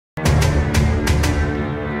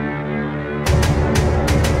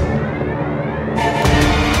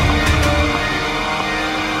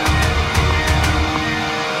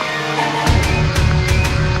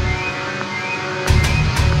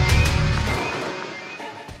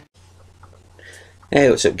Hey,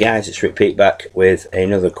 what's up guys, it's Rick back with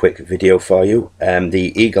another quick video for you.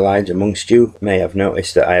 The eagle-eyed amongst you may have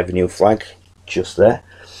noticed that I have a new flag just there.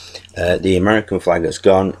 The American flag has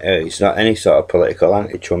gone. It's not any sort of political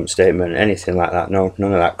anti-Trump statement, anything like that. No,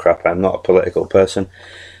 none of that crap. I'm not a political person.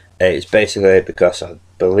 It's basically because I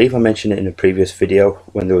believe I mentioned it in a previous video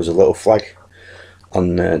when there was a little flag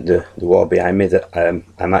on the wall behind me that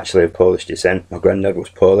I'm actually of Polish descent. My granddad was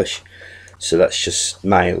Polish. So that's just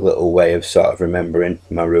my little way of sort of remembering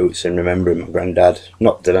my roots and remembering my granddad.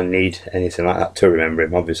 Not that I need anything like that to remember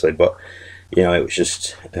him, obviously, but you know, it was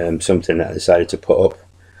just something that I decided to put up.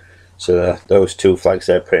 So those two flags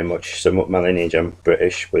there pretty much sum up my lineage. I'm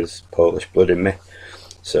British with Polish blood in me.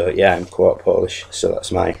 So yeah, I'm quarter Polish. So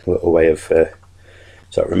that's my little way of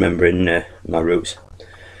sort of remembering my roots.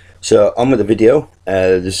 So on with the video.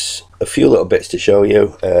 There's a few little bits to show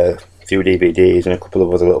you. Few DVDs and a couple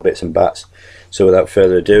of other little bits and bats. So without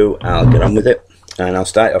further ado, I'll get on with it, and I'll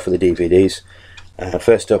start off with the DVDs.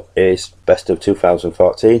 First up is Best of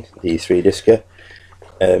 2014, the 3-discer,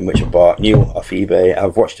 which I bought new off eBay.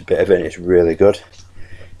 I've watched a bit of it and it's really good.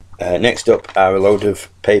 Next up are a load of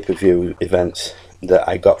pay-per-view events that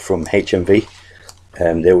I got from HMV.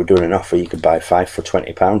 They were doing an offer, you could buy 5 for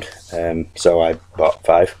 £20, so I bought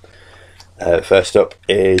 5. First up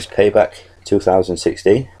is Payback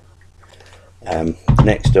 2016.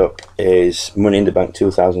 Next up is Money in the Bank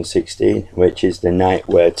 2016, which is the night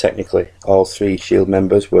where technically all 3 Shield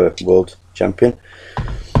members were world champion.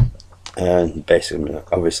 And basically,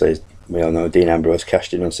 obviously, we all know Dean Ambrose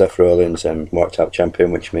cashed in on Seth Rollins and walked out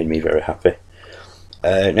champion, which made me very happy.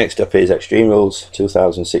 Next up is Extreme Rules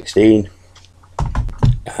 2016,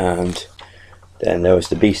 and then there was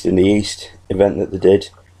the Beast in the East event that they did.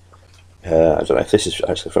 I don't know if this is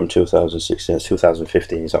actually from 2016, it's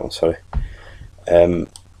 2015 is that one, sorry.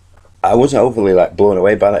 I wasn't overly blown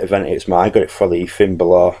away by that event. I got it for the Finn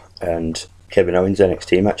Balor and Kevin Owens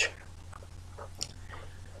NXT match.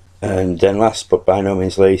 And then last but by no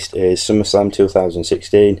means least is SummerSlam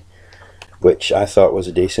 2016, which I thought was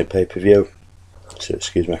a decent pay-per-view. So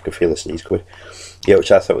excuse me, I can feel the sneeze coming. Yeah,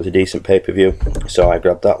 which I thought was a decent pay-per-view, so I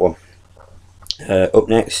grabbed that one. Up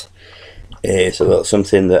next is a little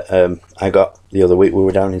something that I got the other week. We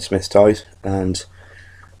were down in Smith's Toys and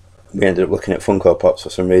we ended up looking at Funko Pops for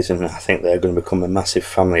some reason. I think they're going to become a massive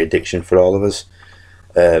family addiction for all of us.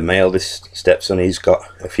 My eldest stepson, he's got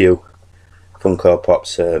a few Funko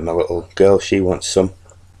Pops. My little girl, she wants some.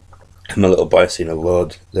 And my little boy's seen a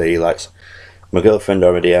load that he likes. My girlfriend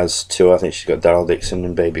already has 2. I think she's got Daryl Dixon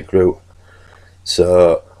and Baby Groot.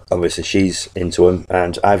 So obviously she's into them.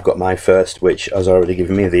 And I've got my first, which has already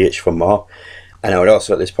given me the itch for more. And I would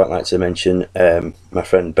also at this point like to mention my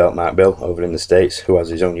friend Beltmark Bill over in the States, who has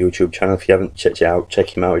his own YouTube channel. If you haven't checked it out,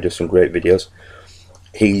 check him out, he does some great videos.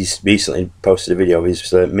 He's recently posted a video of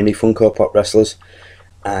his mini Funko Pop wrestlers,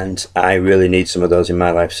 and I really need some of those in my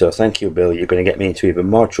life. So thank you, Bill, you're going to get me into even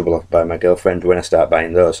more trouble by my girlfriend when I start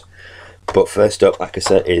buying those. But first up, like I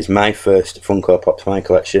said, is my first Funko Pop to my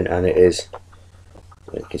collection, and it is,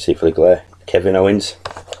 you can see for the glare, Kevin Owens.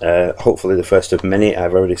 Hopefully the first of many.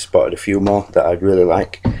 I've already spotted a few more that I'd really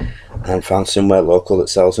like and found somewhere local that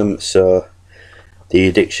sells them, so the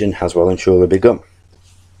addiction has well and truly begun.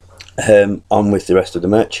 On with the rest of the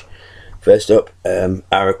merch. First up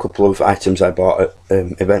are a couple of items I bought at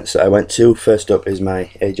events that I went to. First up is my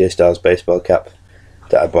AJ Styles baseball cap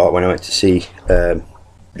that I bought when I went to see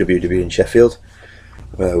WWE in Sheffield.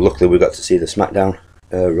 Luckily we got to see the SmackDown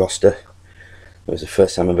roster. It was the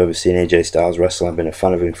first time I've ever seen AJ Styles wrestle. I've been a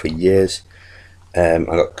fan of him for years. I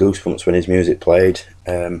got goosebumps when his music played.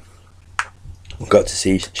 Got to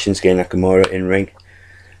see Shinsuke Nakamura in ring,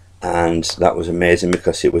 and that was amazing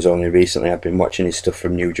because it was only recently I've been watching his stuff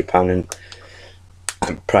from New Japan,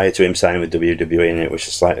 and prior to him signing with WWE, and it was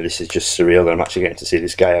just like, this is just surreal that I'm actually getting to see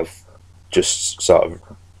this guy. I've just sort of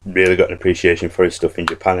really got an appreciation for his stuff in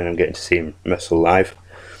Japan, and I'm getting to see him wrestle live.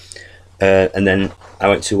 And then I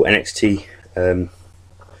went to NXT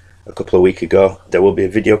a couple of weeks ago. There will be a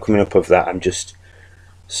video coming up of that. I'm just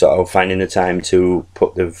sort of finding the time to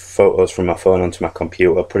put the photos from my phone onto my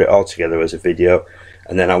computer, put it all together as a video,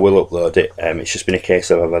 and then I will upload it. It's just been a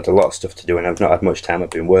case of I've had a lot of stuff to do and I've not had much time. I've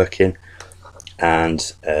been working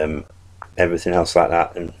and everything else like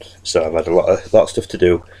that, and so I've had a lot of stuff to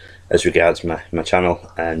do as regards my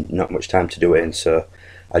channel and not much time to do it in, so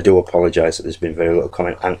I do apologise that there's been very little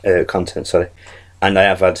content, sorry. And I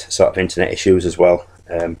have had sort of internet issues as well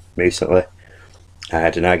recently. I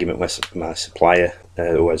had an argument with my supplier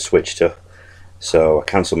who I switched to, so I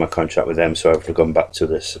cancelled my contract with them, so I've gone back to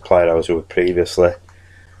the supplier I was with previously.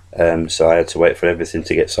 So I had to wait for everything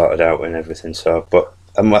to get sorted out and everything. So, but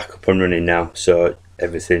I'm back up and running now, so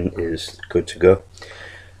everything is good to go.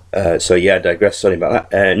 So yeah, I digress, sorry about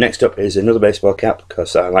that. Next up is another baseball cap,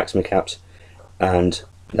 because I like my caps, and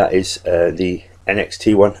that is the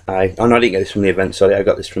NXT one. I didn't get this from the event, sorry, I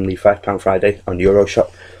got this from the £5 Friday on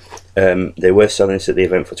Euroshop. They were selling this at the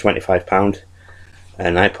event for £25,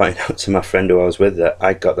 and I pointed out to my friend who I was with that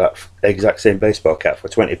I got that exact same baseball cap for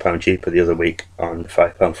 £20 cheaper the other week on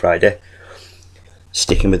 £5 Friday.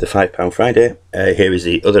 Sticking with the £5 Friday, here is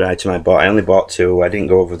the other item I bought. I only bought two. I didn't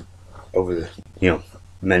go over the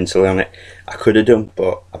mentally on it. I could have done,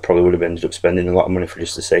 but I probably would have ended up spending a lot of money for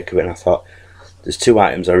just the sake of it. And I thought, there's two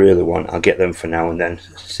items I really want. I'll get them for now and then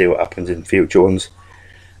see what happens in future ones.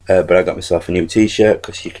 But I got myself a new t-shirt,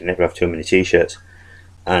 because you can never have too many t-shirts.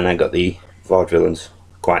 And I got the Vaudevillains,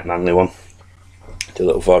 quite manly one. The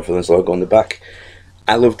little Vaudevillains logo on the back.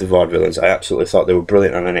 I loved the Vaudevillains. I absolutely thought they were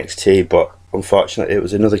brilliant on NXT, but unfortunately it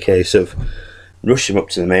was another case of rush them up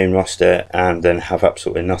to the main roster and then have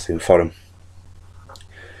absolutely nothing for them.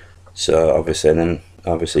 So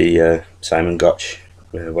obviously Simon Gotch,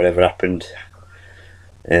 whatever happened,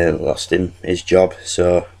 lost him his job.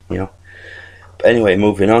 So But anyway,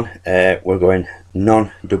 moving on. We're going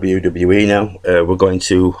non-WWE now. We're going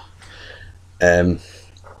to a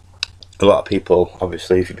lot of people,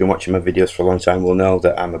 obviously, if you've been watching my videos for a long time, will know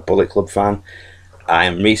that I'm a Bullet Club fan. I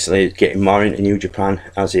am recently getting more into New Japan,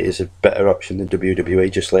 as it is a better option than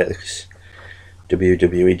WWE just lately, because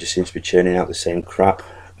WWE just seems to be churning out the same crap.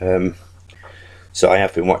 So I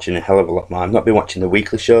have been watching a hell of a lot more. I've not been watching the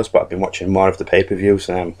weekly shows, but I've been watching more of the pay-per-views,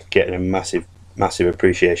 and I'm getting a massive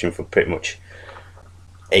appreciation for pretty much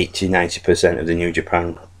 80–90% of the New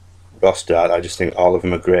Japan roster. I just think all of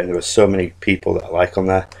them are great, and there are so many people that I like on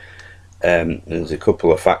there. There's a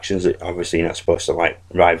couple of factions that obviously you're not supposed to like,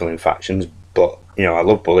 rivaling factions, but I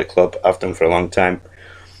love Bullet Club. I've done for a long time,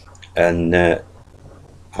 and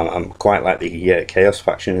I'm quite like the Chaos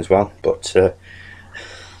faction as well. But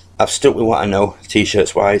I've stuck with what I know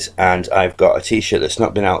t-shirts wise, and I've got a t-shirt that's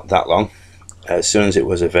not been out that long. As soon as it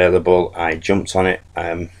was available, I jumped on it,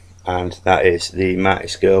 and that is the Marty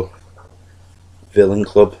Scurll Villain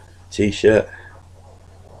Club t-shirt.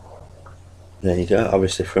 There you go,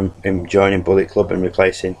 obviously from him joining Bullet Club and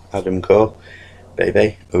replacing Adam Cole,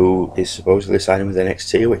 baby, who is supposedly signing with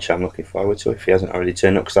NXT, which I'm looking forward to if he hasn't already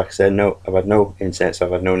turned up, because like I said, I've had no internet, so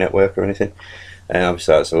I've had no network or anything. And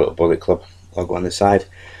obviously that's a little Bullet Club logo on the side.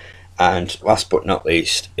 And last but not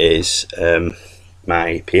least is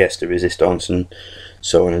my pièce de résistance and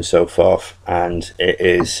so on and so forth, and it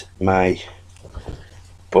is my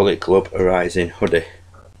Bullet Club Horizon hoodie.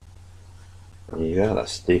 There you go,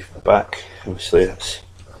 that's the back. Obviously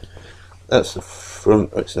that's the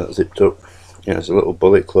front. It's not zipped up. There's a little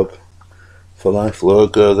Bullet Club for Life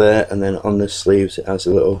logo there, and then on the sleeves it has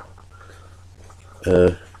a little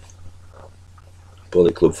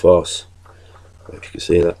Bullet Club Force, if you can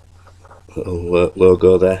see that little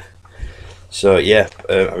logo there. So yeah,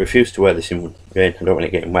 I refuse to wear this in rain. I don't want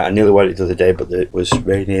it getting wet. I nearly wore it the other day, but it was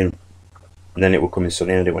raining, and then it would come in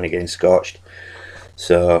sunny, and I didn't want it getting scorched.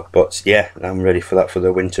 So, but yeah, I'm ready for that for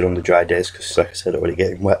the winter on the dry days, because like I said, I don't want it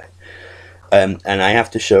getting wet. And I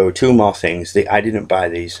have to show two more things. I didn't buy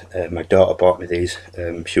these. My daughter bought me these.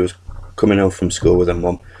 She was coming home from school with her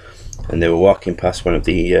mum, and they were walking past one of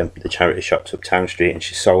the charity shops up Town Street, and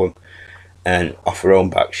she saw them, and off her own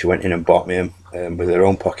back she went in and bought me them with her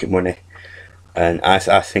own pocket money. And I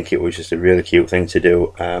think it was just a really cute thing to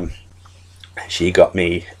do. She got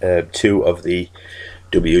me two of the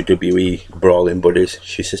WWE Brawling Buddies.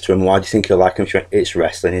 She says to him, "Why do you think he'll like him?" She went, "It's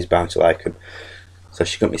wrestling, he's bound to like him." So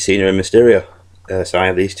she got me Cena and Mysterio. So I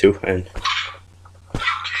have these two, and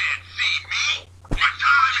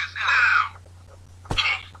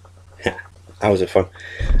that was a fun.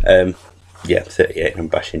 Yeah, 38, and I'm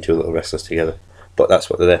bashing two little wrestlers together, but that's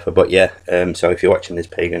what they're there for. But yeah, so if you're watching this,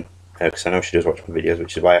 Pagan, because I know she does watch my videos,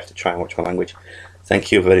 which is why I have to try and watch my language,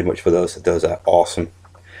 thank you very much for those. Those are awesome.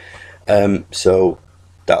 So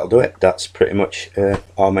that'll do it. That's pretty much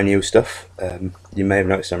all my new stuff. You may have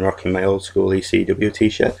noticed I'm rocking my old school ECW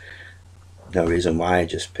t-shirt. No reason why, I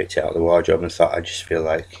just picked it out of the wardrobe and thought I just feel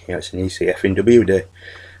like it's an ECFW day.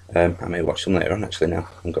 I may watch them later on actually now.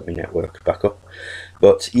 I've got my network back up.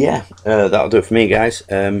 But yeah, that'll do it for me, guys.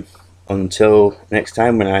 Until next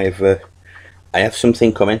time, when I have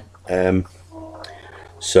something coming.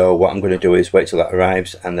 So what I'm going to do is wait till that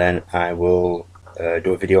arrives, and then I will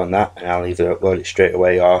do a video on that, and I'll either upload it straight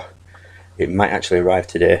away, or it might actually arrive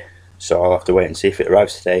today. So I'll have to wait and see. If it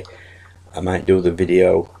arrives today, I might do the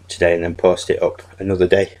video today and then post it up another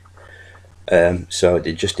day. So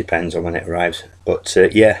it just depends on when it arrives. But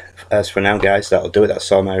yeah, as for now, guys, that'll do it.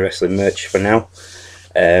 That's all my wrestling merch for now.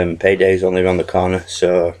 Payday's only around the corner,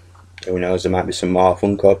 so who knows, there might be some more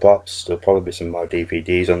Funko Pops, there'll probably be some more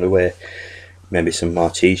DVDs on the way, maybe some more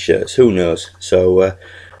t-shirts, who knows. So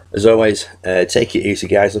as always, take it easy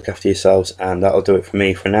guys, look after yourselves, and that'll do it for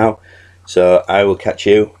me for now. So I will catch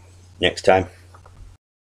you next time.